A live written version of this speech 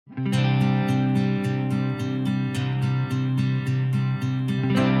Hello,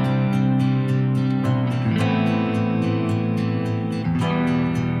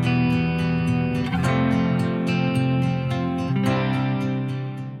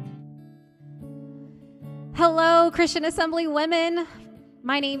 Christian Assembly women.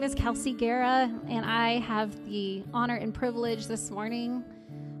 My name is Kelsey Guerra, and I have the honor and privilege this morning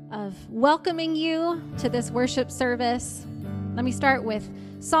of welcoming you to this worship service. Let me start with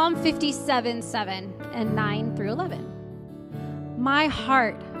Psalm 57:7 and 9 through 11. My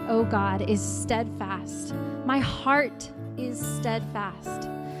heart, O God, is steadfast. My heart is steadfast.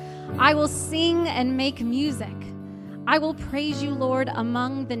 I will sing and make music. I will praise you, Lord,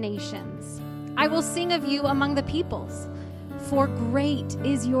 among the nations. I will sing of you among the peoples. For great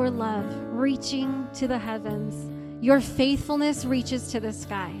is your love, reaching to the heavens. Your faithfulness reaches to the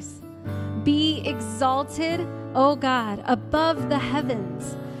skies. Be exalted, O God, above the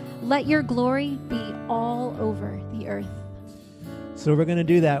heavens. Let your glory be all over the earth. So we're going to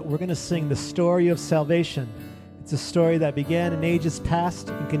do that. We're going to sing the story of salvation. It's a story that began in ages past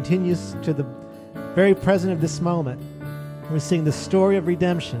and continues to the very present of this moment. We sing the story of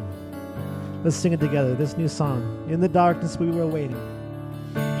redemption. Let's sing it together, this new song. In the darkness we were waiting.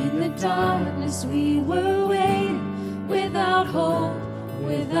 In the darkness we were waiting, without hope,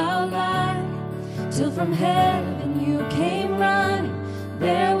 without light, till from heaven you came running.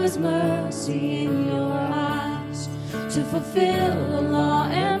 There was mercy in your eyes, to fulfill the law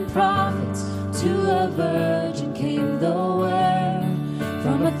and prophets. To a virgin came the word,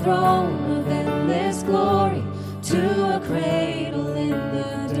 from a throne of endless glory to a cradle in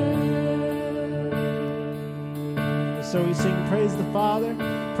the dirt. So we sing, praise the Father,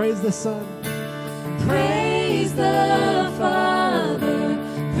 praise the Son. Praise the Father,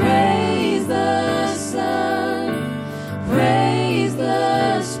 praise the Son, praise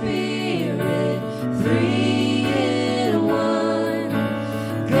the Spirit, three in one.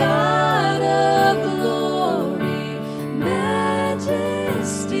 God of glory, majesty,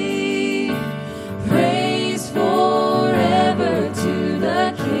 praise forever to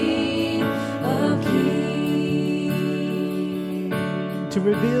the King of Kings. To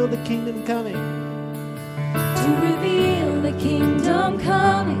reveal the kingdom coming. To reveal the kingdom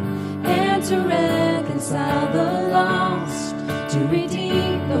coming, and to reconcile the lost, to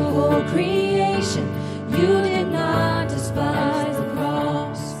redeem the whole creation. You did not despise the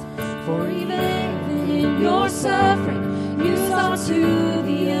cross, for even in your suffering you saw to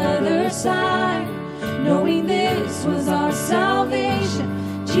the other side, knowing this was our salvation.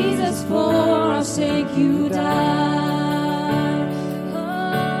 Jesus, for our sake you died.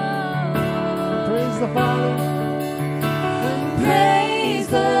 Praise the Father. Praise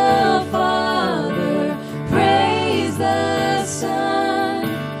the Father, praise the Son,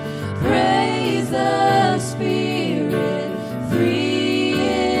 praise the Spirit, three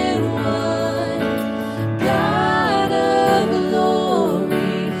in one. God of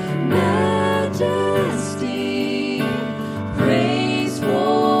glory, majesty, praise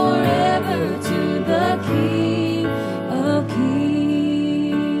forever to the King of Kings.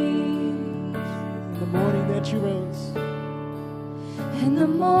 The morning that you rose. In the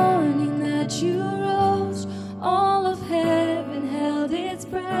morning that you rose, all of heaven held its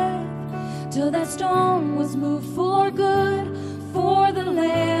breath, till that stone was moved for good, for the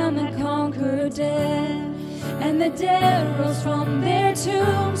Lamb had conquered death. And the dead rose from their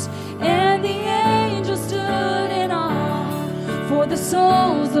tombs, and the angels stood in awe, for the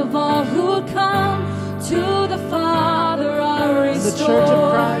souls of all who'd come to the Father are restored. The Church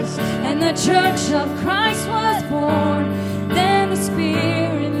of Christ. And the Church of Christ was born. Then the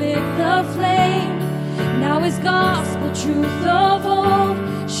Spirit lit the flame. Now His gospel truth of old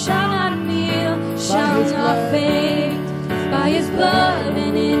shall not kneel, shall not fade. By His blood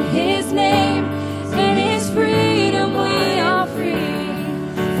and in His name, in His freedom we are free.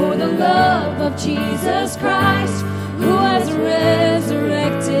 For the love of Jesus Christ, who has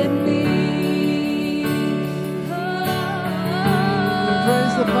resurrected me.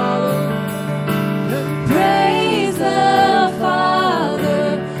 Praise the Father. Praise the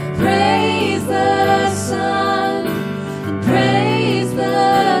Father, praise the Son, and praise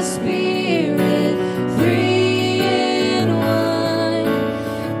the Spirit, three in one.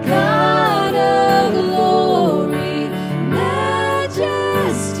 God of glory,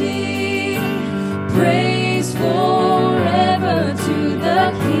 majesty, praise forever to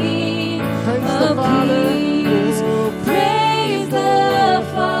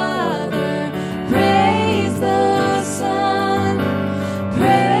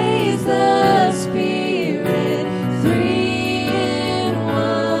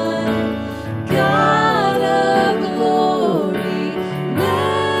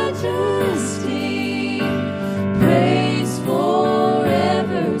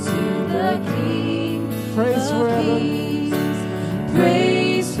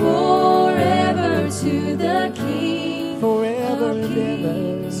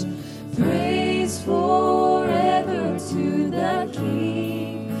kings. Praise forever to the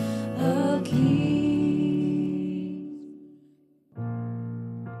King of Kings.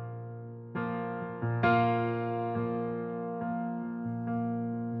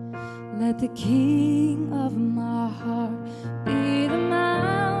 Let the King of my heart be the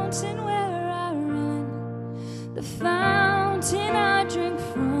mountain where I run, the fountain I drink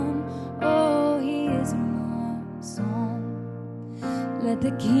from. Oh, he is my song. Let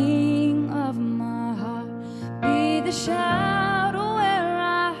the King of my heart be the shadow where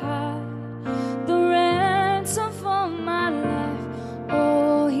I hide, the ransom for my life.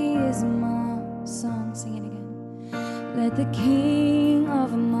 Oh, he is my song. Sing it again. Let the King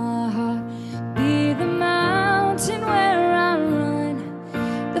of my heart be the mountain where I run,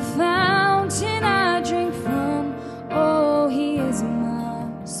 the fountain I drink from. Oh, he is my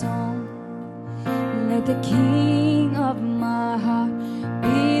song. Let the King of my heart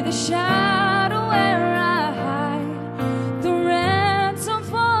be the shadow where I hide, the ransom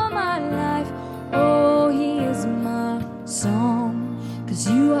for my life. Oh, he is my song. 'Cause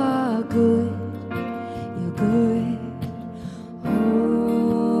you are good, you're good.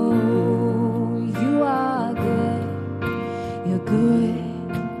 Oh, you are good, you're good.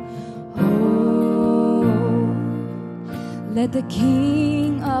 Oh, let the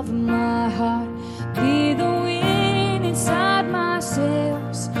King of my heart be the wind inside my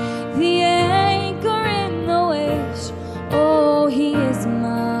sails, the anchor in the waves. Oh, he is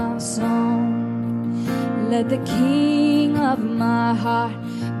my song. Let the King of my heart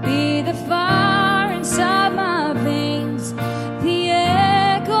be the fire inside my veins, the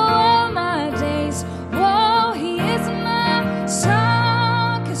echo of my days. Oh, he is my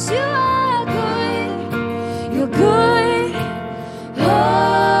song. 'Cause you are good, you're good.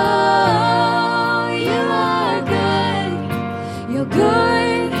 Oh, you are good, you're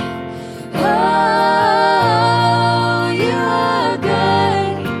good. Oh, you are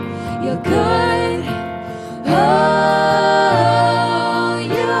good, you're good. Oh,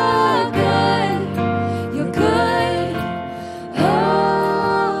 you are good, you're good. Oh,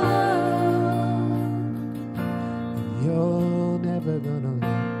 You're never gonna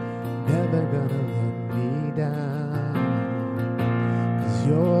let me down. 'Cause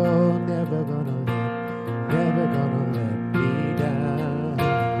you're never gonna let me down.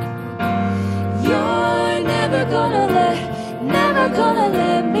 you're never gonna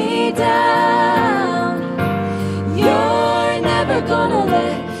let me down. You're never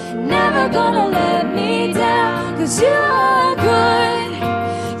gonna let me down. 'Cause you are good,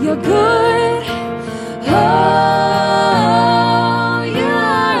 you're good. Oh, you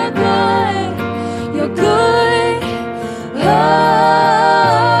are good, you're good. Oh,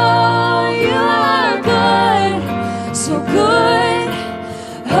 you are good, so good.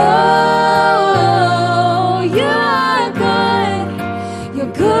 Oh, you are good,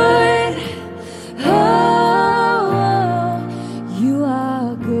 you're good. Oh, you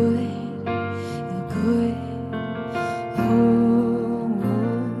are good, you're good. Oh,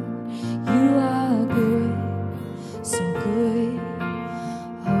 you are good, so good.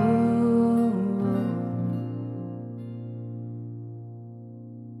 Oh.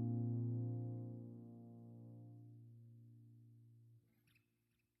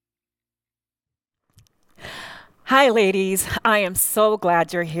 Hi, ladies. I am so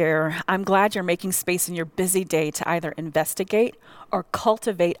glad you're here. I'm glad you're making space in your busy day to either investigate or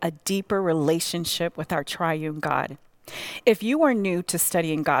cultivate a deeper relationship with our triune God. If you are new to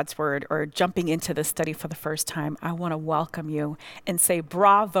studying God's Word or jumping into this study for the first time, I want to welcome you and say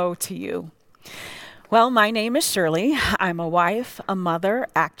bravo to you. Well, my name is Shirley. I'm a wife, a mother,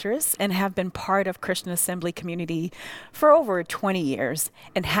 actress, and have been part of Christian Assembly community for over 20 years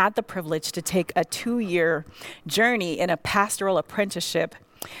and had the privilege to take a 2-year journey in a pastoral apprenticeship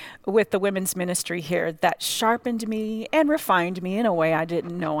with the women's ministry here that sharpened me and refined me in a way I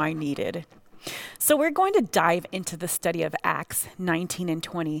didn't know I needed. So we're going to dive into the study of Acts 19 and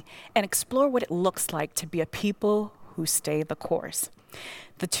 20 and explore what it looks like to be a people who stay the course.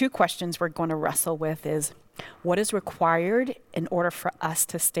 The 2 questions we're going to wrestle with is, what is required in order for us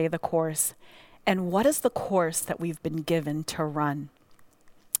to stay the course? And what is the course that we've been given to run?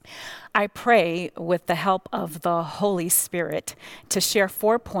 I pray with the help of the Holy Spirit to share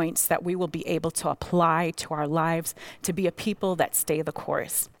 4 points that we will be able to apply to our lives to be a people that stay the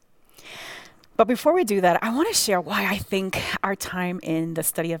course. But before we do that, I want to share why I think our time in the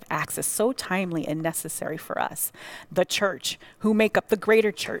study of Acts is so timely and necessary for us, the church, who make up the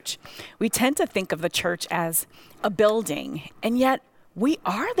greater church. We tend to think of the church as a building, and yet we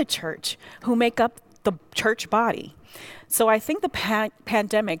are the church who make up the church body. So I think the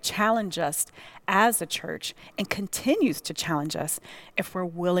pandemic challenged us as a church and continues to challenge us if we're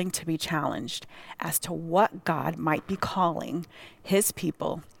willing to be challenged as to what God might be calling his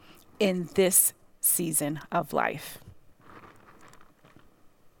people in this season of life.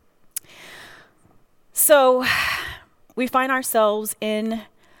 So we find ourselves in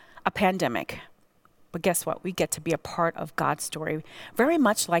a pandemic. But guess what? We get to be a part of God's story, very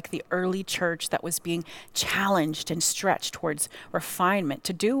much like the early church that was being challenged and stretched towards refinement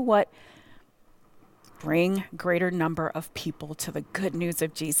to do what? Bring greater number of people to the good news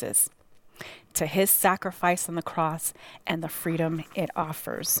of Jesus, to his sacrifice on the cross and the freedom it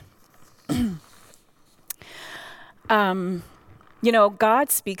offers.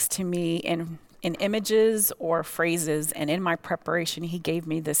 God speaks to me in images or phrases, and in my preparation, he gave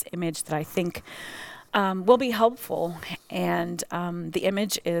me this image that I think will be helpful. And the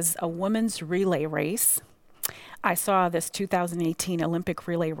image is a women's relay race. I saw this 2018 Olympic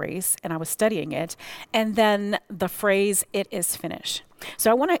relay race, and I was studying it. And then the phrase, "It is finished."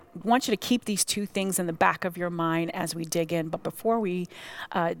 So I want you to keep these two things in the back of your mind as we dig in. But before we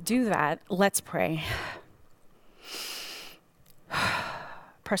do that, let's pray.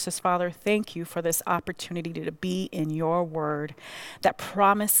 Precious Father, thank you for this opportunity to be in your word that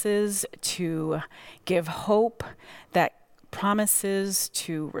promises to give hope, that promises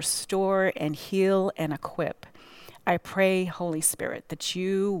to restore and heal and equip. I pray, Holy Spirit, that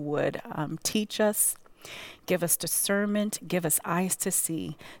you would teach us, give us discernment, give us eyes to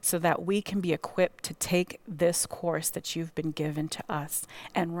see, so that we can be equipped to take this course that you've been given to us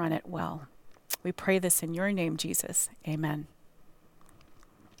and run it well. We pray this in your name, Jesus. Amen.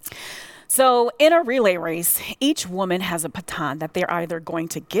 So in a relay race, each woman has a baton that they're either going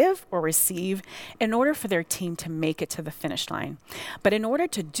to give or receive in order for their team to make it to the finish line. But in order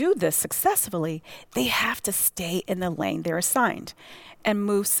to do this successfully, they have to stay in the lane they're assigned and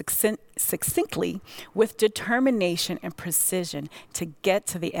move succinctly with determination and precision to get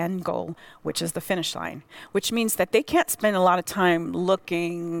to the end goal, which is the finish line, which means that they can't spend a lot of time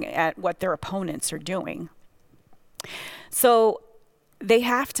looking at what their opponents are doing. So they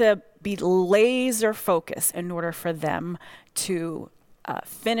have to be laser focused in order for them to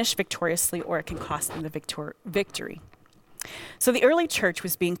finish victoriously, or it can cost them the victory. So the early church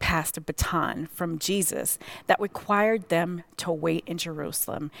was being passed a baton from Jesus that required them to wait in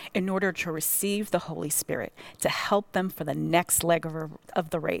Jerusalem in order to receive the Holy Spirit, to help them for the next leg of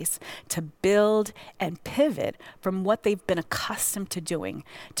the race, to build and pivot from what they've been accustomed to doing,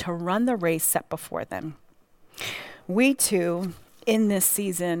 to run the race set before them. We too, in this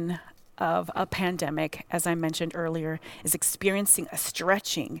season of a pandemic, as I mentioned earlier, is experiencing a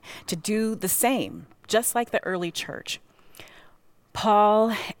stretching to do the same, just like the early church.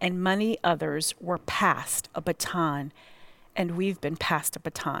 Paul and many others were passed a baton, and we've been passed a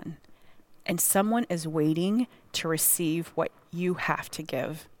baton. And someone is waiting to receive what you have to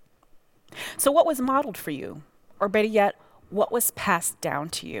give. So what was modeled for you? Or better yet, what was passed down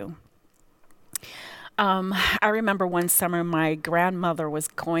to you? I remember one summer my grandmother was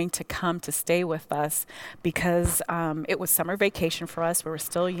going to come to stay with us because it was summer vacation for us. We were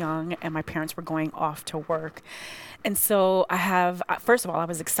still young and my parents were going off to work. And so first of all, I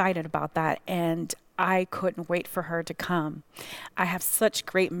was excited about that, and I couldn't wait for her to come. I have such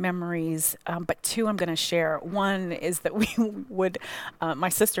great memories, but two I'm going to share. One is that we would, my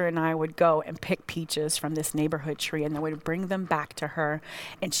sister and I would go and pick peaches from this neighborhood tree, and then we'd bring them back to her,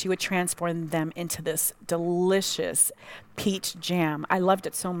 and she would transform them into this delicious peach jam. I loved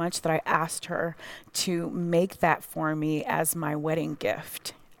it so much that I asked her to make that for me as my wedding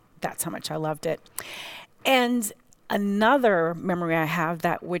gift. That's how much I loved it. And another memory I have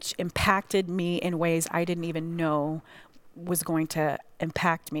that which impacted me in ways I didn't even know was going to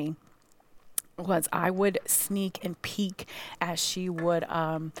impact me was I would sneak and peek as she would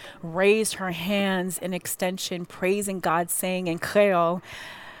raise her hands in extension, praising God, saying in Creole,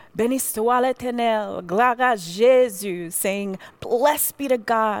 "Béni soit l'Éternel, gloire à Jésus," saying, "Blessed be to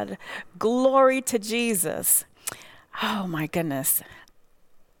God, glory to Jesus." Oh my goodness.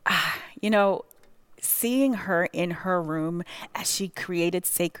 Seeing her in her room as she created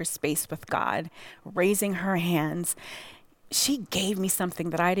sacred space with God, raising her hands, she gave me something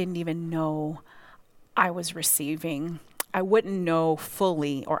that I didn't even know I was receiving. I wouldn't know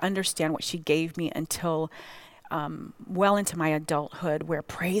fully or understand what she gave me until well into my adulthood, where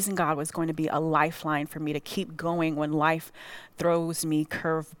praising God was going to be a lifeline for me to keep going when life throws me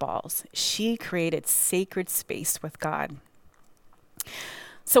curveballs. She created sacred space with God.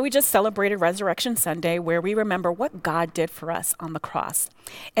 So we just celebrated Resurrection Sunday, where we remember what God did for us on the cross.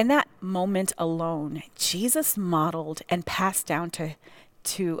 In that moment alone, Jesus modeled and passed down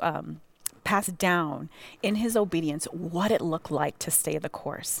in his obedience what it looked like to stay the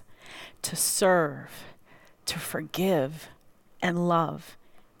course, to serve, to forgive, and love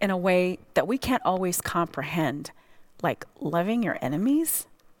in a way that we can't always comprehend, like loving your enemies.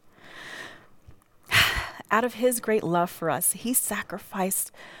 Out of his great love for us, he sacrificed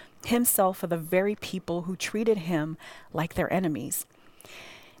himself for the very people who treated him like their enemies.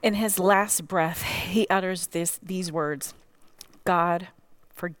 In his last breath, he utters these words, "God,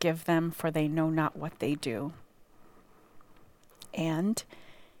 forgive them, for they know not what they do." And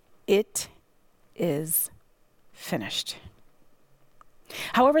it is finished.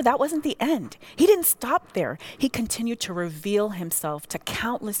 However, that wasn't the end. He didn't stop there. He continued to reveal himself to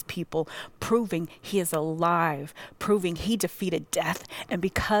countless people, proving he is alive, proving he defeated death. And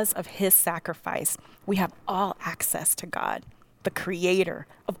because of his sacrifice, we have all access to God, the creator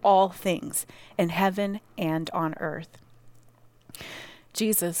of all things in heaven and on earth.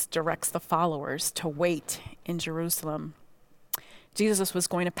 Jesus directs the followers to wait in Jerusalem. Jesus was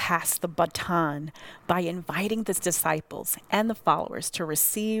going to pass the baton by inviting the disciples and the followers to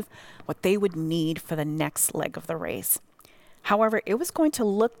receive what they would need for the next leg of the race. However, it was going to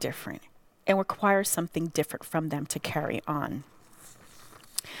look different and require something different from them to carry on.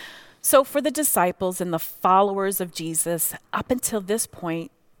 So for the disciples and the followers of Jesus, up until this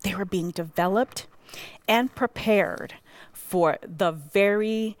point, they were being developed and prepared for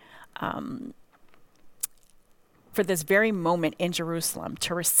this very moment in Jerusalem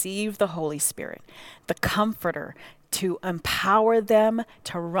to receive the Holy Spirit, the Comforter, to empower them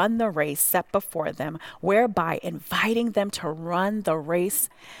to run the race set before them, whereby inviting them to run the race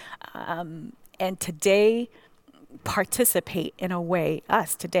and today participate in a way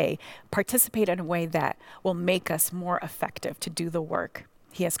that will make us more effective to do the work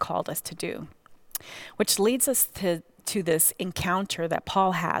he has called us to do. Which leads us to this encounter that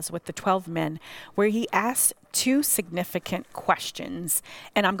Paul has with the 12 men, where he asks two significant questions.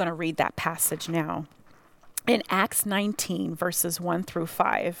 And I'm going to read that passage now. In Acts 19, verses 1 through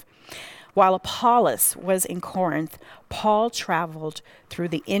 5, while Apollos was in Corinth, Paul traveled through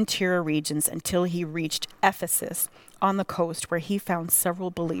the interior regions until he reached Ephesus on the coast, where he found several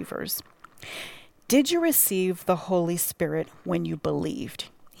believers. "Did you receive the Holy Spirit when you believed?"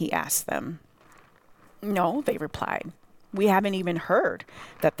 he asked them. "No," they replied. "We haven't even heard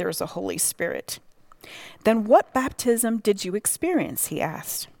that there's a Holy Spirit." "Then what baptism did you experience?" he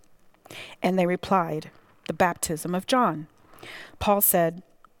asked. And they replied, "The baptism of John." Paul said,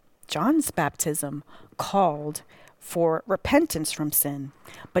 "John's baptism called for repentance from sin,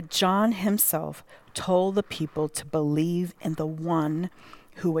 but John himself told the people to believe in the one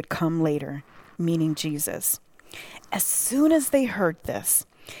who would come later, meaning Jesus." As soon as they heard this,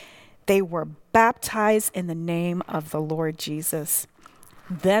 they were baptized in the name of the Lord Jesus.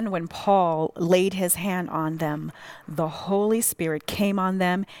 Then when Paul laid his hand on them, the Holy Spirit came on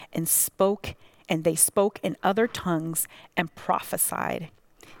them and they spoke in other tongues and prophesied.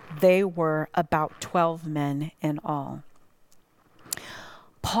 They were about 12 men in all.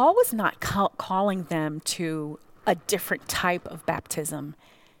 Paul was not calling them to a different type of baptism.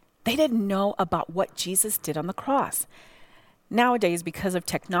 They didn't know about what Jesus did on the cross. Nowadays, because of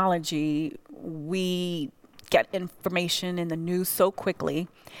technology, we get information in the news so quickly.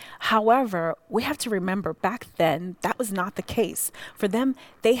 However, we have to remember back then, that was not the case. For them,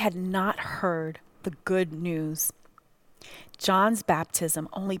 they had not heard the good news. John's baptism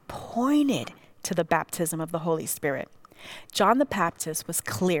only pointed to the baptism of the Holy Spirit. John the Baptist was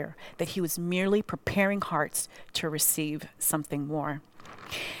clear that he was merely preparing hearts to receive something more.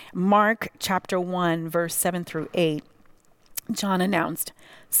 Mark chapter 1, verse 7 through 8, John announced,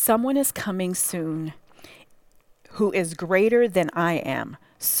 "Someone is coming soon who is greater than I am,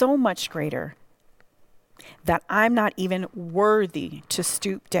 so much greater that I'm not even worthy to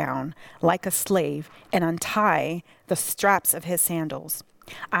stoop down like a slave and untie the straps of his sandals.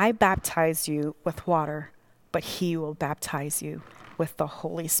 I baptize you with water, but he will baptize you with the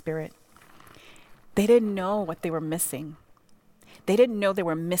Holy Spirit." They didn't know what they were missing. They didn't know they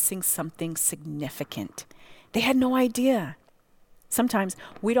were missing something significant. They had no idea. Sometimes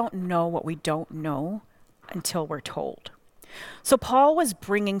we don't know what we don't know until we're told. So Paul was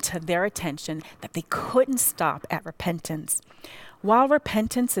bringing to their attention that they couldn't stop at repentance. While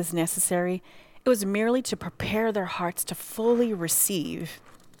repentance is necessary, it was merely to prepare their hearts to fully receive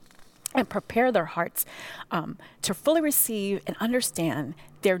and receive and understand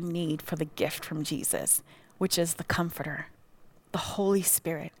their need for the gift from Jesus, which is the Comforter, the Holy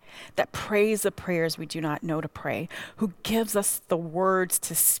Spirit that prays the prayers we do not know to pray, who gives us the words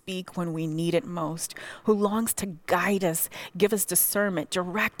to speak when we need it most, who longs to guide us, give us discernment,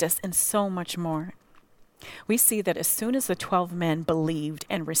 direct us, and so much more. We see that as soon as the 12 men believed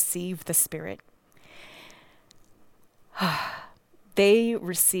and received the Spirit, they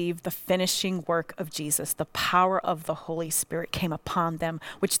received the finishing work of Jesus. The power of the Holy Spirit came upon them,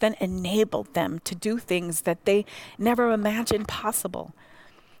 which then enabled them to do things that they never imagined possible.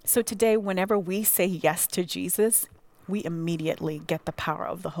 So today, whenever we say yes to Jesus, we immediately get the power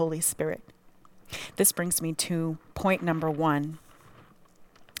of the Holy Spirit. This brings me to point number 1.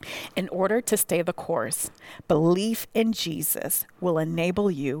 In order to stay the course, belief in Jesus will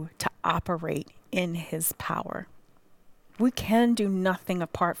enable you to operate in his power. We can do nothing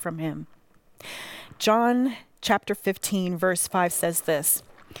apart from him. John chapter 15, verse 5 says this,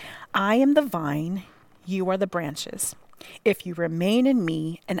 I am the vine, you are the branches. If you remain in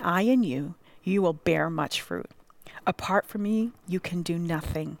me and I in you, you will bear much fruit. Apart from me, you can do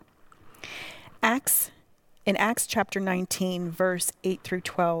nothing. In Acts chapter 19, verse 8 through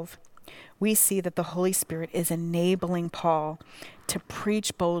 12, we see that the Holy Spirit is enabling Paul to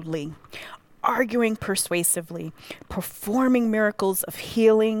preach boldly, arguing persuasively, performing miracles of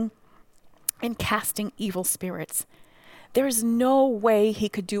healing, and casting evil spirits. There is no way he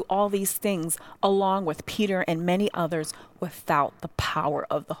could do all these things along with Peter and many others without the power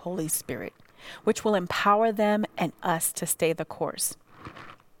of the Holy Spirit, which will empower them and us to stay the course.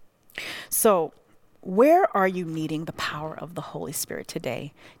 So, where are you needing the power of the Holy Spirit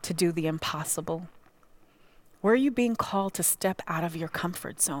today to do the impossible? Where are you being called to step out of your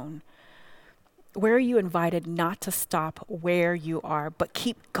comfort zone? Where are you invited not to stop where you are, but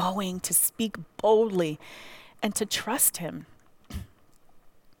keep going, to speak boldly and to trust him?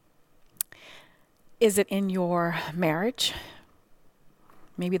 Is it in your marriage?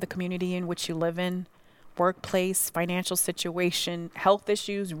 Maybe the community in which you live in, workplace, financial situation, health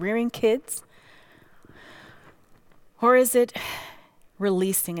issues, rearing kids? Or is it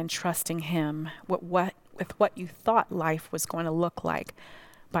releasing and trusting him with what you thought life was going to look like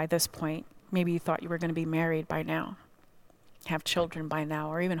by this point? Maybe you thought you were going to be married by now, have children by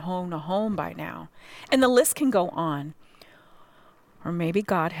now, or even home to home by now. And the list can go on. Or maybe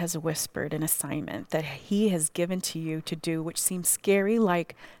God has whispered an assignment that he has given to you to do, which seems scary,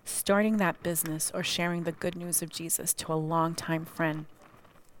 like starting that business or sharing the good news of Jesus to a longtime friend.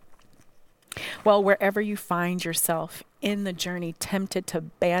 Well, wherever you find yourself in the journey, tempted to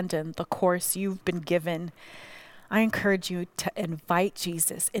abandon the course you've been given, I encourage you to invite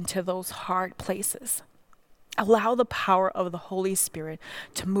Jesus into those hard places. Allow the power of the Holy Spirit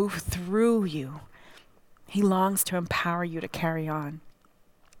to move through you. He longs to empower you to carry on.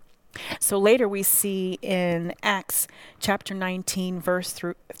 So later we see in Acts chapter 19, verse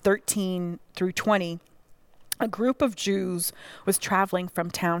 13 through 20, a group of Jews was traveling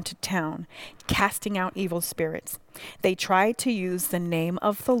from town to town, casting out evil spirits. They tried to use the name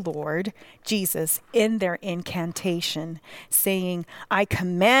of the Lord, Jesus, in their incantation, saying, I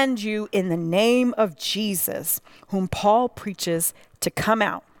command you in the name of Jesus, whom Paul preaches, to come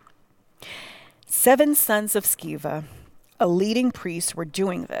out. 7 sons of Sceva, a leading priest, were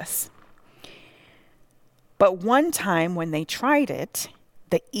doing this. But one time when they tried it,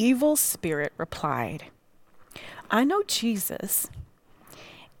 the evil spirit replied, I know Jesus,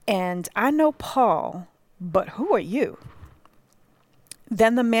 and I know Paul, but who are you?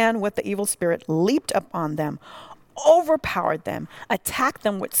 Then the man with the evil spirit leaped up on them, overpowered them, attacked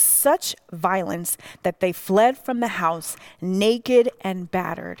them with such violence that they fled from the house naked and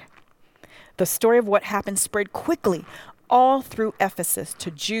battered. The story of what happened spread quickly all through Ephesus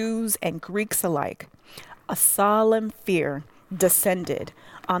to Jews and Greeks alike. A solemn fear descended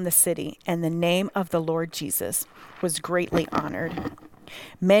on the city, and the name of the Lord Jesus was greatly honored.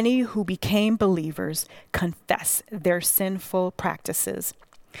 Many who became believers confessed their sinful practices.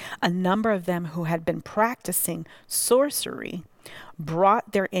 A number of them who had been practicing sorcery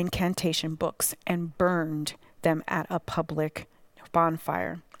brought their incantation books and burned them at a public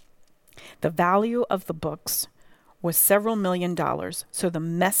bonfire. The value of the books was several $million, so the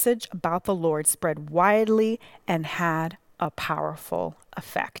message about the Lord spread widely and had a powerful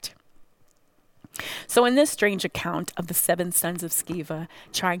effect. So in this strange account of the 7 sons of Sceva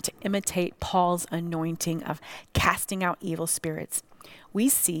trying to imitate Paul's anointing of casting out evil spirits, we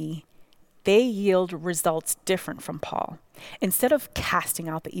see they yield results different from Paul. Instead of casting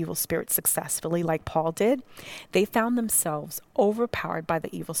out the evil spirits successfully like Paul did, they found themselves overpowered by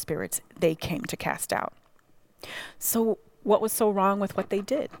the evil spirits they came to cast out. So what was so wrong with what they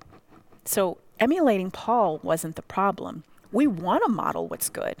did? So emulating Paul wasn't the problem. We want to model what's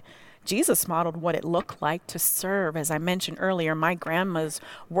good. Jesus modeled what it looked like to serve. As I mentioned earlier, my grandma's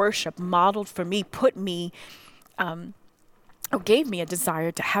worship modeled for me, gave me a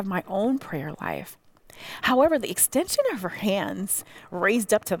desire to have my own prayer life. However, the extension of her hands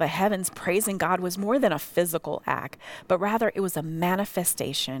raised up to the heavens, praising God, was more than a physical act, but rather it was a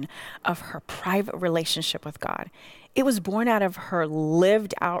manifestation of her private relationship with God. It was born out of her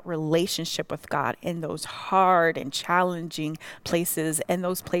lived out relationship with God in those hard and challenging places, and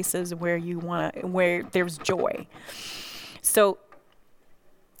those places where there's joy. So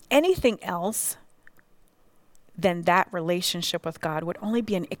anything else than that relationship with God would only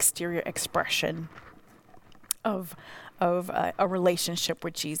be an exterior expression of a relationship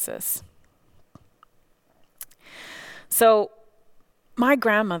with Jesus. So my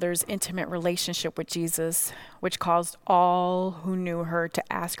grandmother's intimate relationship with Jesus, which caused all who knew her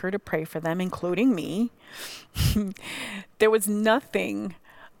to ask her to pray for them, including me, there was nothing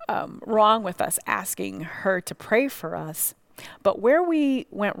wrong with us asking her to pray for us. But where we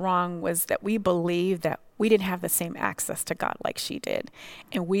went wrong was that we believed that we didn't have the same access to God like she did,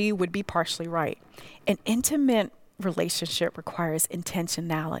 and we would be partially right. An intimate relationship requires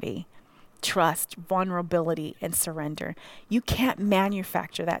intentionality, trust, vulnerability, and surrender. You can't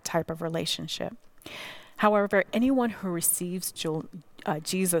manufacture that type of relationship. However, anyone who receives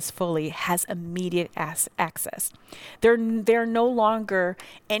Jesus fully has immediate access. There are no longer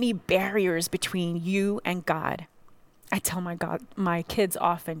any barriers between you and God. I tell my kids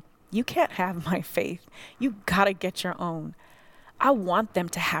often, you can't have my faith. You gotta get your own. I want them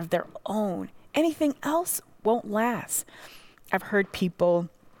to have their own. Anything else won't last. I've heard people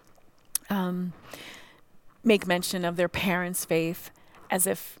make mention of their parents' faith as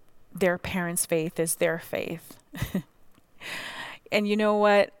if their parents' faith is their faith. And you know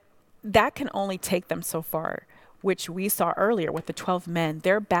what? That can only take them so far, which we saw earlier with the 12 men.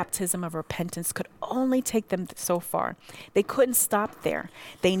 Their baptism of repentance could only take them so far. They couldn't stop there.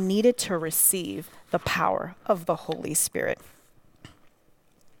 They needed to receive the power of the Holy Spirit.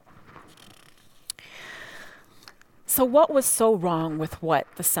 So what was so wrong with what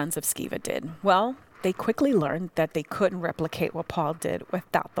the sons of Sceva did? Well, they quickly learned that they couldn't replicate what Paul did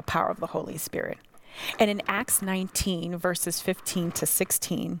without the power of the Holy Spirit. And in Acts 19, verses 15 to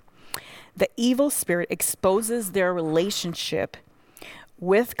 16, the evil spirit exposes their relationship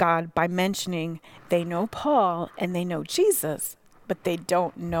with God by mentioning they know Paul and they know Jesus, but they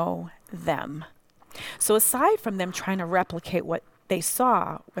don't know them. So aside from them trying to replicate what they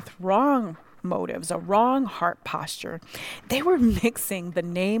saw with wrong motives, a wrong heart posture, they were mixing the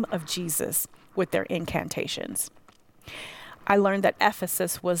name of Jesus with their incantations. I learned that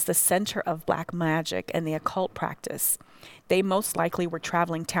Ephesus was the center of black magic and the occult practice. They most likely were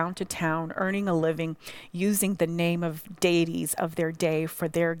traveling town to town, earning a living, using the name of deities of their day for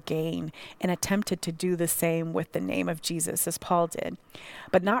their gain, and attempted to do the same with the name of Jesus as Paul did,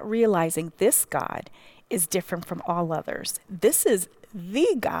 but not realizing this God is different from all others. This is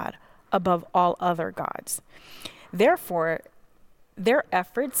the God above all other gods. Therefore, their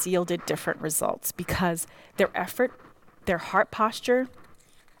efforts yielded different results because their heart posture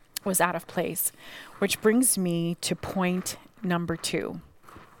was out of place, which brings me to point number 2.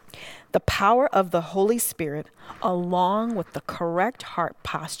 The power of the Holy Spirit, along with the correct heart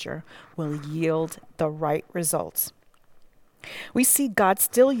posture, will yield the right results. We see God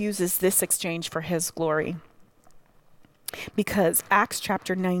still uses this exchange for his glory, because Acts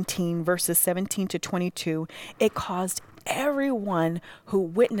chapter 19, verses 17 to 22, it caused everyone who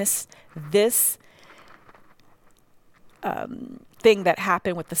witnessed this thing that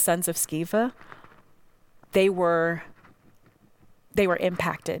happened with the sons of Sceva, they were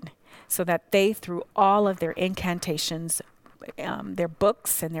impacted, so that they threw all of their incantations, their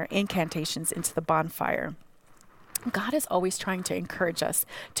books and their incantations into the bonfire. God is always trying to encourage us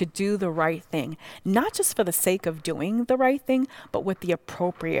to do the right thing, not just for the sake of doing the right thing, but with the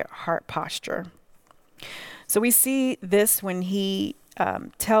appropriate heart posture. So we see this when he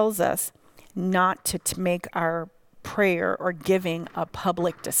tells us not to make our prayer or giving a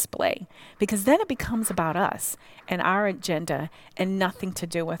public display, because then it becomes about us and our agenda and nothing to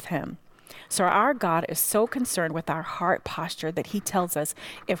do with him. So our God is so concerned with our heart posture that he tells us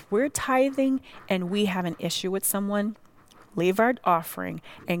if we're tithing and we have an issue with someone, leave our offering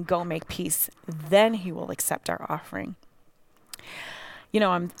and go make peace. Then he will accept our offering. You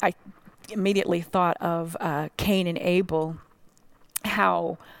know, I immediately thought of Cain and Abel,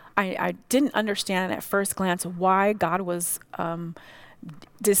 how I didn't understand at first glance why God was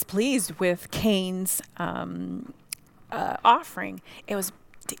displeased with Cain's offering. It was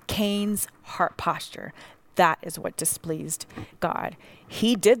Cain's heart posture. That is what displeased God.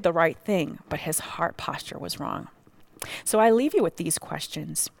 He did the right thing, but his heart posture was wrong. So I leave you with these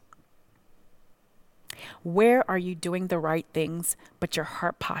questions. Where are you doing the right things, but your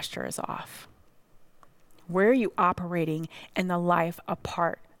heart posture is off? Where are you operating in the life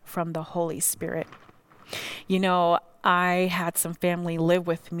apart from the Holy Spirit? You know, I had some family live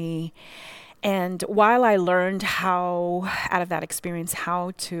with me, and while I learned how, out of that experience,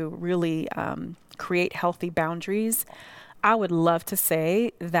 how to really create healthy boundaries, I would love to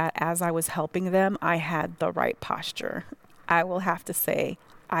say that as I was helping them, I had the right posture. I will have to say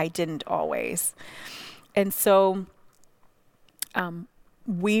I didn't always. And so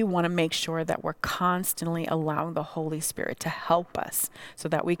we want to make sure that we're constantly allowing the Holy Spirit to help us so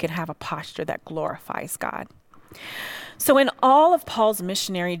that we can have a posture that glorifies God. So in all of Paul's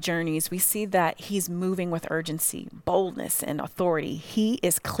missionary journeys, we see that he's moving with urgency, boldness, and authority. He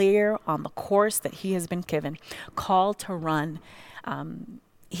is clear on the course that he has been given, called to run.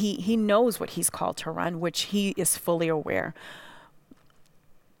 He knows what he's called to run, which he is fully aware,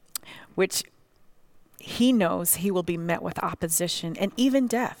 which he knows he will be met with opposition and even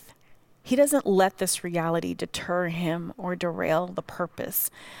death. He doesn't let this reality deter him or derail the purpose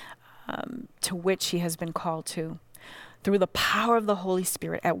to which he has been called to. Through the power of the Holy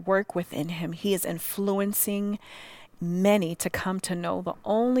Spirit at work within him, he is influencing many to come to know the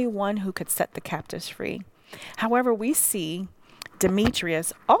only one who could set the captives free. However, we see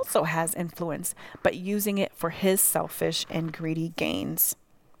Demetrius also has influence, but using it for his selfish and greedy gains.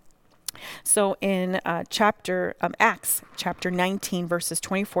 So in Acts chapter 19, verses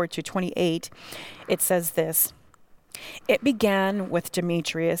 24 to 28, it says this: "It began with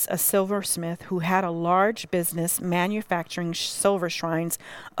Demetrius, a silversmith who had a large business manufacturing silver shrines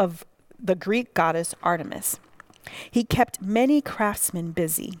of the Greek goddess Artemis. He kept many craftsmen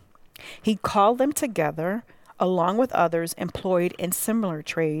busy. He called them together, along with others employed in similar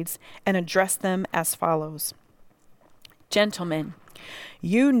trades, and addressed them as follows: 'Gentlemen,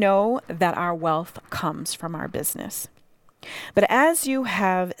 you know that our wealth comes from our business. But as you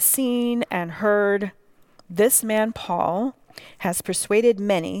have seen and heard, this man Paul has persuaded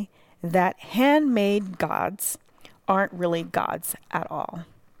many that handmade gods aren't really gods at all.'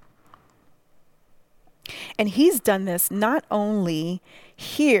 And he's done this not only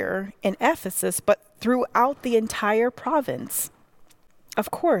here in Ephesus, but throughout the entire province.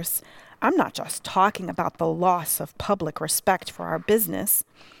 Of course, I'm not just talking about the loss of public respect for our business.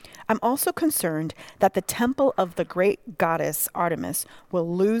 I'm also concerned that the temple of the great goddess Artemis will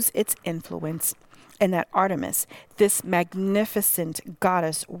lose its influence, and that Artemis, this magnificent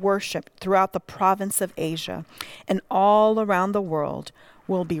goddess worshipped throughout the province of Asia and all around the world,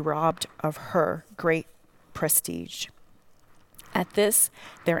 will be robbed of her great prestige." At this,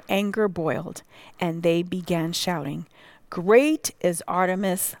 their anger boiled, and they began shouting, "Great is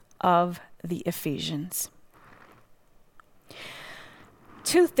Artemis of the Ephesians."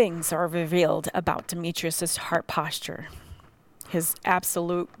 Two things are revealed about Demetrius' heart posture: his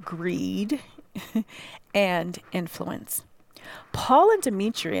absolute greed and influence. Paul and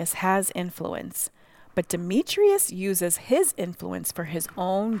Demetrius has influence, but Demetrius uses his influence for his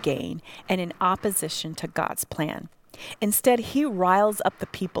own gain and in opposition to God's plan. Instead, he riles up the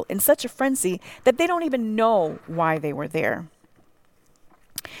people in such a frenzy that they don't even know why they were there.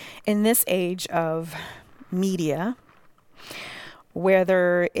 In this age of media,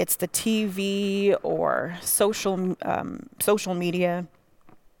 whether it's the TV or social media,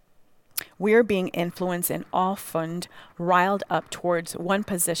 we're being influenced and often riled up towards one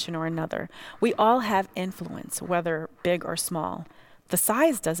position or another. We all have influence, whether big or small. The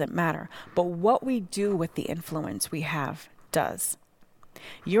size doesn't matter, but what we do with the influence we have does.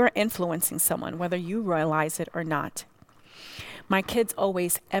 You're influencing someone, whether you realize it or not. My kids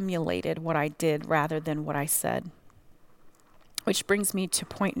always emulated what I did rather than what I said. Which brings me to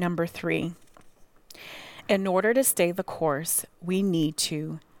point number 3. In order to stay the course, we need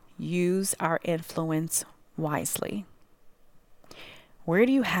to use our influence wisely. Where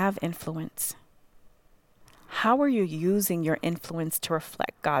do you have influence? How are you using your influence to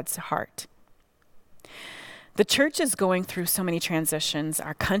reflect God's heart? The church is going through so many transitions.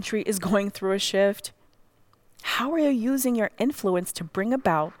 Our country is going through a shift. How are you using your influence to bring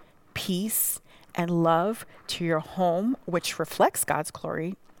about peace and love to your home, which reflects God's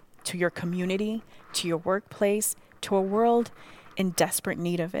glory, to your community, to your workplace, to a world in desperate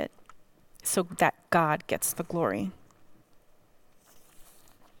need of it, so that God gets the glory?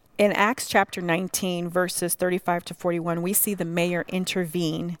 In Acts chapter 19, verses 35 to 41, we see the mayor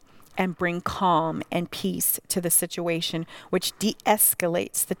intervene and bring calm and peace to the situation, which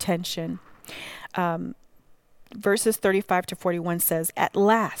de-escalates the tension. verses 35 to 41 says, "At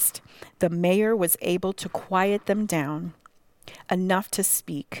last, the mayor was able to quiet them down enough to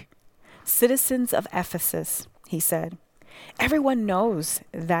speak. 'Citizens of Ephesus,' he said, 'everyone knows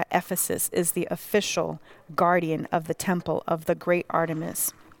that Ephesus is the official guardian of the temple of the great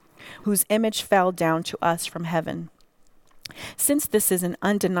Artemis, whose image fell down to us from heaven. Since this is an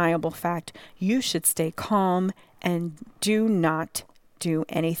undeniable fact, you should stay calm and do not do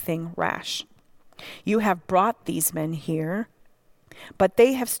anything rash. You have brought these men here, but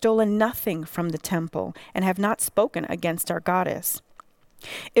they have stolen nothing from the temple and have not spoken against our goddess.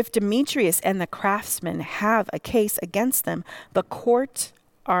 If Demetrius and the craftsmen have a case against them, the courts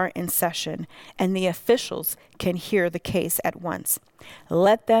are in session and the officials can hear the case at once.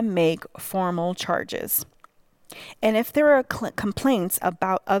 Let them make formal charges. And if there are complaints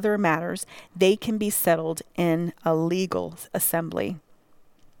about other matters, they can be settled in a legal assembly.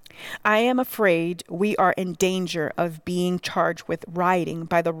 I am afraid we are in danger of being charged with rioting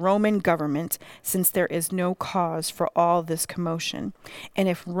by the Roman government, since there is no cause for all this commotion. And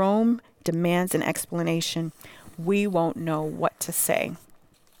if Rome demands an explanation, we won't know what to say."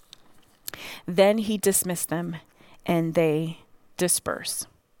 Then he dismissed them, and they disperse.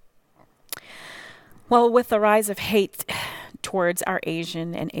 Well, with the rise of hate towards our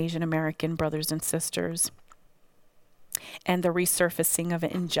Asian and Asian American brothers and sisters, and the resurfacing of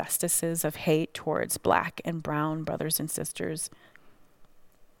injustices of hate towards Black and brown brothers and sisters,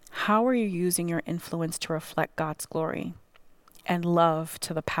 how are you using your influence to reflect God's glory and love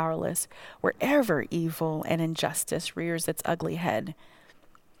to the powerless wherever evil and injustice rears its ugly head?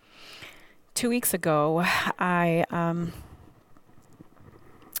 2 weeks ago, I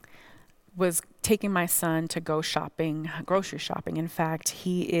was taking my son to go shopping, grocery shopping. In fact,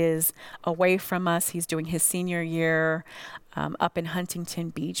 he is away from us. He's doing his senior year up in Huntington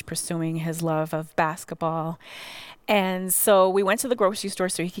Beach, pursuing his love of basketball. And so we went to the grocery store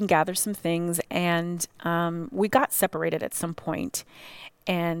so he can gather some things, and we got separated at some point.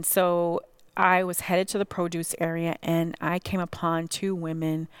 And so I was headed to the produce area, and I came upon two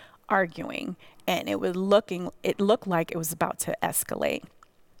women arguing, and it looked like it was about to escalate.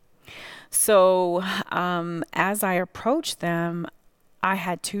 So as I approached them, I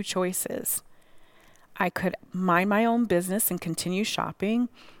had two choices. I could mind my own business and continue shopping,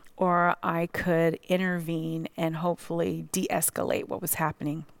 or I could intervene and hopefully de-escalate what was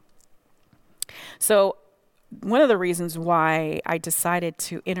happening. So one of the reasons why I decided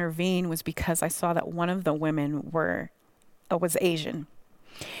to intervene was because I saw that one of the women was Asian.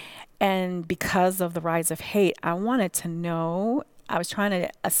 And because of the rise of hate, I wanted to know, I was trying to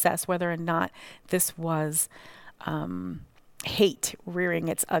assess whether or not this was hate rearing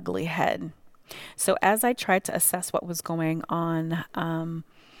its ugly head. So as I tried to assess what was going on,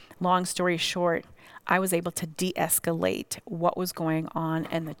 long story short, I was able to de-escalate what was going on,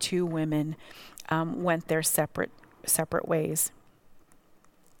 and the two women went their separate ways.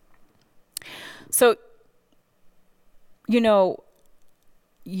 So,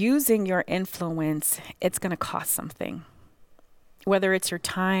 using your influence, it's going to cost something. Whether it's your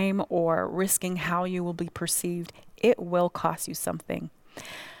time or risking how you will be perceived, it will cost you something.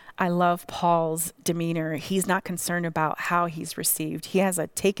 I love Paul's demeanor. He's not concerned about how he's received. He has a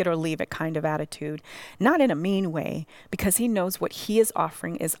take it or leave it kind of attitude, not in a mean way, because he knows what he is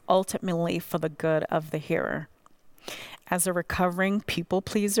offering is ultimately for the good of the hearer. As a recovering people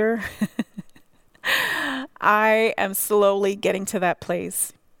pleaser, I am slowly getting to that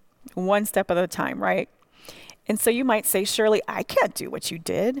place, one step at a time, right? And so you might say, Shirley, I can't do what you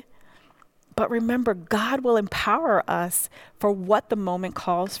did. But remember, God will empower us for what the moment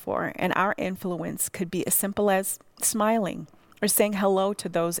calls for. And our influence could be as simple as smiling or saying hello to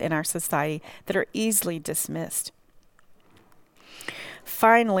those in our society that are easily dismissed.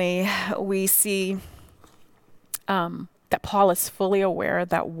 Finally, we see that Paul is fully aware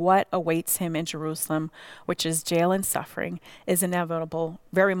that what awaits him in Jerusalem, which is jail and suffering, is inevitable,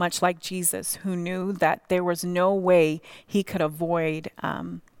 very much like Jesus, who knew that there was no way he could avoid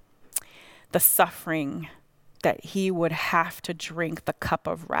the suffering, that he would have to drink the cup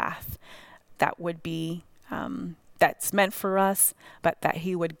of wrath that would be, that's meant for us, but that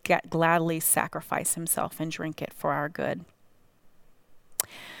he would gladly sacrifice himself and drink it for our good.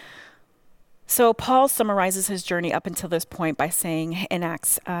 So Paul summarizes his journey up until this point by saying in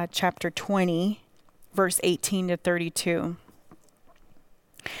Acts chapter 20, verse 18 to 32,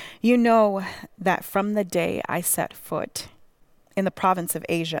 "You know that from the day I set foot in the province of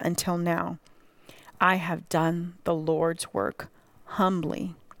Asia until now, I have done the Lord's work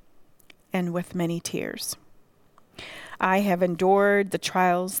humbly and with many tears. I have endured the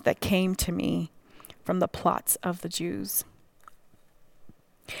trials that came to me from the plots of the Jews.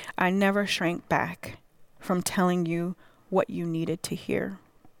 I never shrank back from telling you what you needed to hear,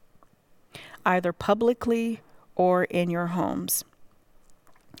 either publicly or in your homes.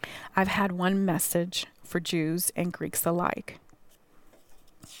 I've had one message for Jews and Greeks alike: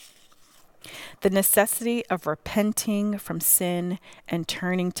 the necessity of repenting from sin and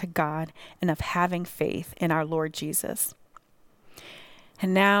turning to God, and of having faith in our Lord Jesus.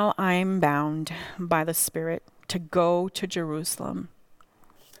 And now I'm bound by the Spirit to go to Jerusalem.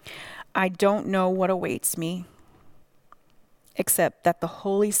 I don't know what awaits me, except that the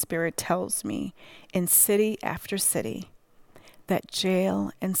Holy Spirit tells me in city after city that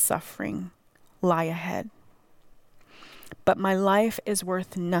jail and suffering lie ahead. But my life is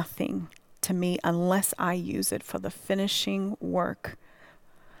worth nothing to me unless I use it for the finishing work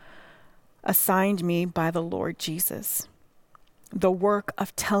assigned me by the Lord Jesus, the work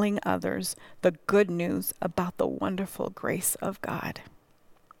of telling others the good news about the wonderful grace of God.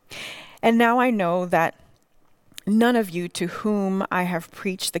 And now I know that none of you to whom I have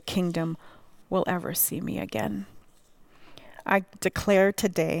preached the kingdom will ever see me again. I declare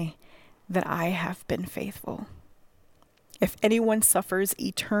today that I have been faithful. If anyone suffers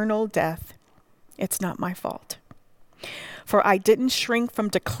eternal death, it's not my fault. For I didn't shrink from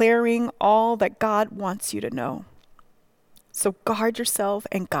declaring all that God wants you to know. So guard yourself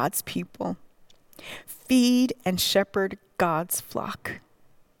and God's people. Feed and shepherd God's flock.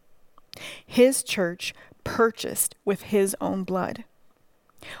 His church purchased with his own blood,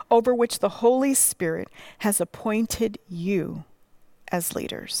 over which the Holy Spirit has appointed you as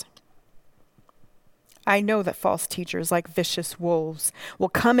leaders. I know that false teachers like vicious wolves will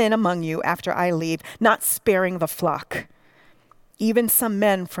come in among you after I leave, not sparing the flock. Even some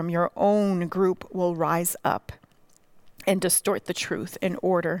men from your own group will rise up and distort the truth in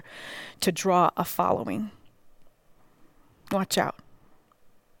order to draw a following. Watch out.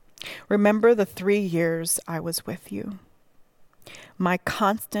 Remember the 3 years I was with you, my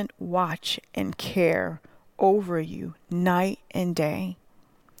constant watch and care over you night and day,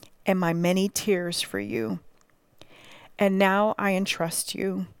 and my many tears for you. And now I entrust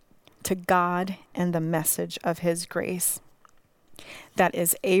you to God and the message of his grace that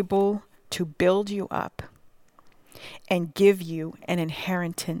is able to build you up and give you an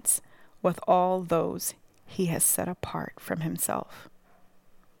inheritance with all those he has set apart from himself.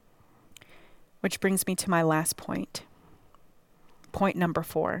 Which brings me to my last point. Point number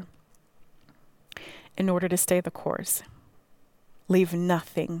 4. In order to stay the course, leave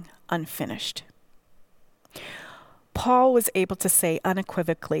nothing unfinished. Paul was able to say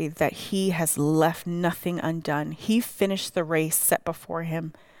unequivocally that he has left nothing undone. He finished the race set before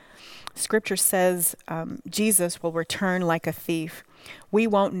him. Scripture says Jesus will return like a thief. We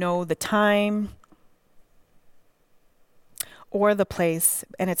won't know the time or the place,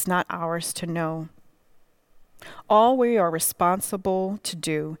 and it's not ours to know. All we are responsible to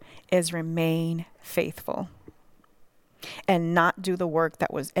do is remain faithful and not do the work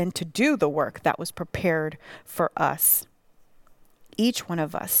that was, and to do the work that was prepared for us, each one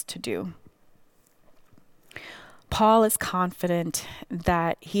of us to do. Paul is confident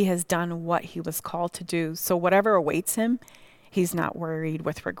that he has done what he was called to do. So whatever awaits him, he's not worried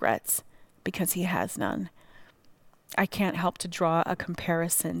with regrets because he has none. I can't help to draw a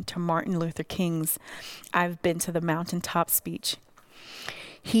comparison to Martin Luther King's "I've Been to the Mountaintop" speech.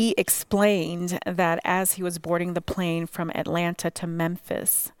 He explained that as he was boarding the plane from Atlanta to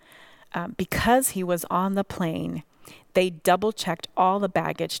Memphis, because he was on the plane, they double-checked all the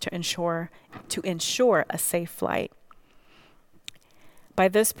baggage to ensure a safe flight. By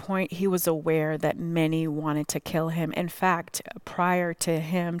this point, he was aware that many wanted to kill him. In fact, prior to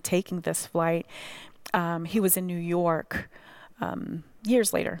him taking this flight, he was in New York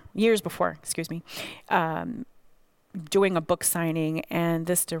years before, doing a book signing, and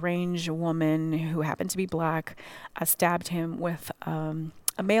this deranged woman who happened to be black stabbed him with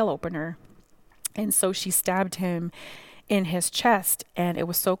a mail opener. And so she stabbed him in his chest, and it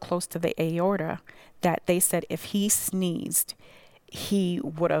was so close to the aorta that they said if he sneezed, he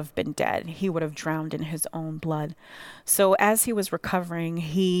would have been dead. He would have drowned in his own blood. So as he was recovering,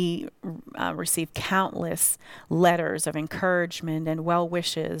 he received countless letters of encouragement and well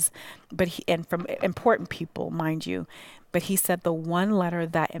wishes, and from important people, mind you. But he said the one letter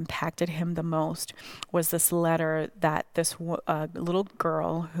that impacted him the most was this letter that this little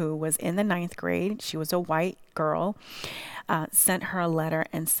girl who was in the 9th grade, she was a white girl, sent her a letter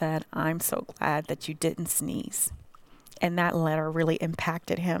and said, "I'm so glad that you didn't sneeze." And that letter really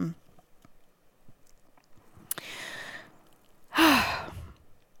impacted him.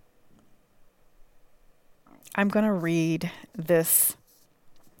 I'm going to read this,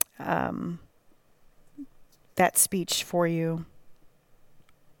 that speech for you.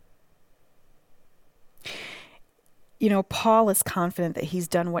 You know, Paul is confident that he's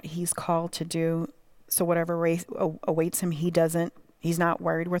done what he's called to do. So whatever race awaits him, he's not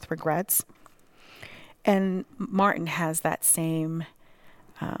worried with regrets. And Martin has that same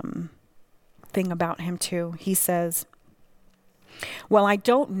thing about him too. He says, well, I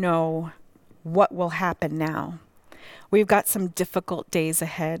don't know what will happen now. We've got some difficult days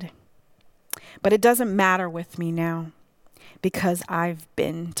ahead. But it doesn't matter with me now because I've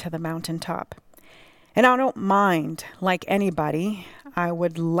been to the mountaintop. And I don't mind, like anybody, I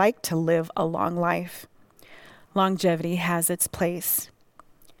would like to live a long life. Longevity has its place.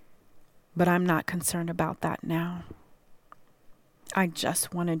 But I'm not concerned about that now. I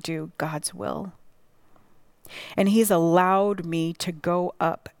just want to do God's will. And he's allowed me to go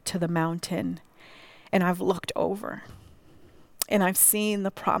up to the mountain. And I've looked over. And I've seen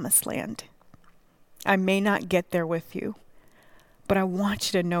the promised land. I may not get there with you. But I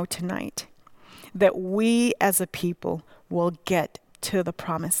want you to know tonight that we as a people will get to the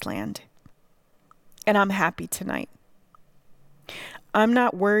promised land. And I'm happy tonight. I'm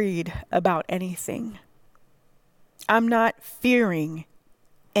not worried about anything. I'm not fearing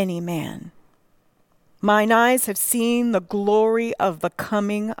any man. Mine eyes have seen the glory of the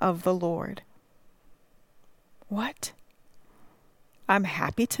coming of the Lord. What? I'm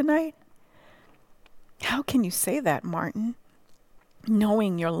happy tonight? How can you say that, Martin,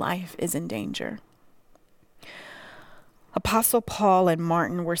 knowing your life is in danger? Apostle Paul and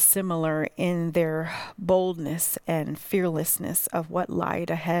Martin were similar in their boldness and fearlessness of what lied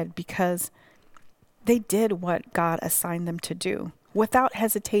ahead because they did what God assigned them to do without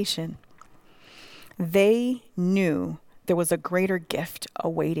hesitation. They knew there was a greater gift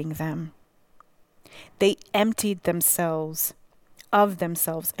awaiting them. They emptied themselves of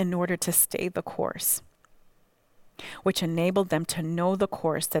themselves in order to stay the course, which enabled them to know the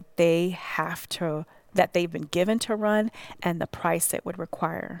course that they've been given to run and the price it would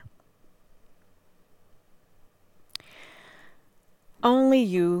require. Only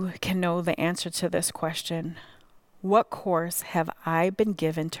you can know the answer to this question. What course have I been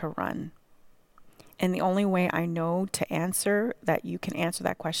given to run? And the only way I know to answer that you can answer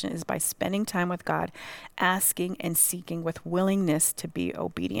that question is by spending time with God, asking and seeking with willingness to be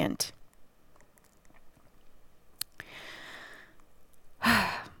obedient.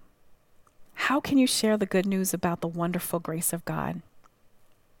 How can you share the good news about the wonderful grace of God?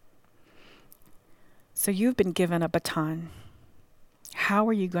 So you've been given a baton. How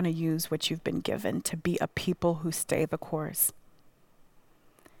are you going to use what you've been given to be a people who stay the course?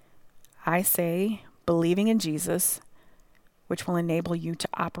 I say, believing in Jesus, which will enable you to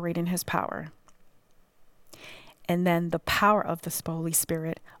operate in his power. And then the power of the Holy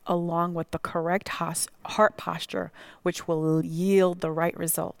Spirit, along with the correct heart posture, which will yield the right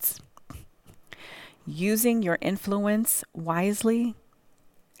results. Using your influence wisely.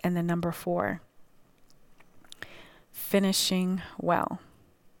 And then number 4, finishing well.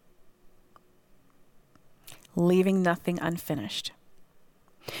 Leaving nothing unfinished.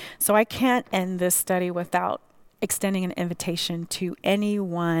 So I can't end this study without extending an invitation to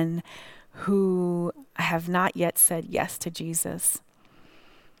anyone who have not yet said yes to Jesus.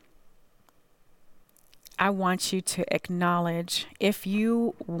 I want you to acknowledge, if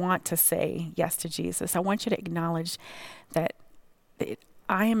you want to say yes to Jesus, I want you to acknowledge that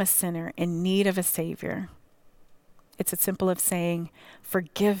I am a sinner in need of a Savior. It's as simple as saying,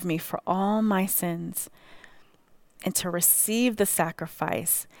 forgive me for all my sins, and to receive the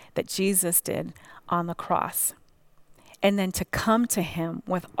sacrifice that Jesus did on the cross. And then to come to him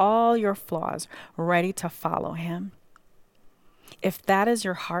with all your flaws, ready to follow him. If that is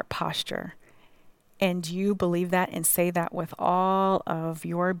your heart posture, and you believe that and say that with all of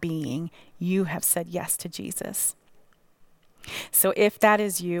your being, you have said yes to Jesus. So if that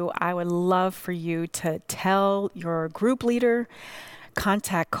is you, I would love for you to tell your group leader,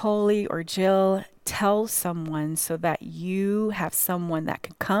 contact Coley or Jill, tell someone so that you have someone that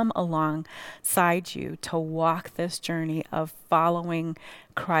can come alongside you to walk this journey of following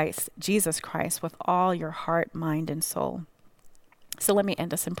Christ, Jesus Christ, with all your heart, mind, and soul. So let me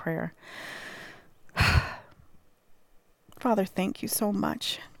end us in prayer. Father, thank you so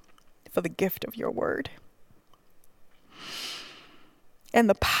much for the gift of your word and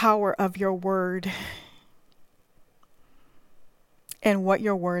the power of your word and what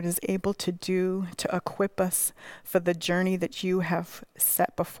your word is able to do to equip us for the journey that you have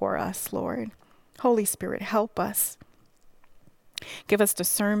set before us, Lord. Holy Spirit, help us. Give us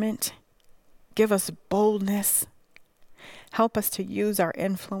discernment. Give us boldness. Help us to use our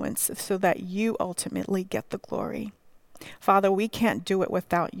influence so that you ultimately get the glory. Father, we can't do it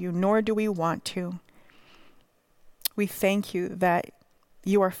without you, nor do we want to. We thank you that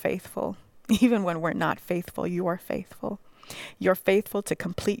you are faithful. Even when we're not faithful, you are faithful. You're faithful to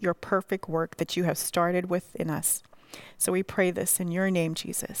complete your perfect work that you have started within us. So we pray this in your name,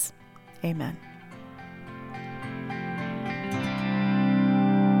 Jesus. Amen.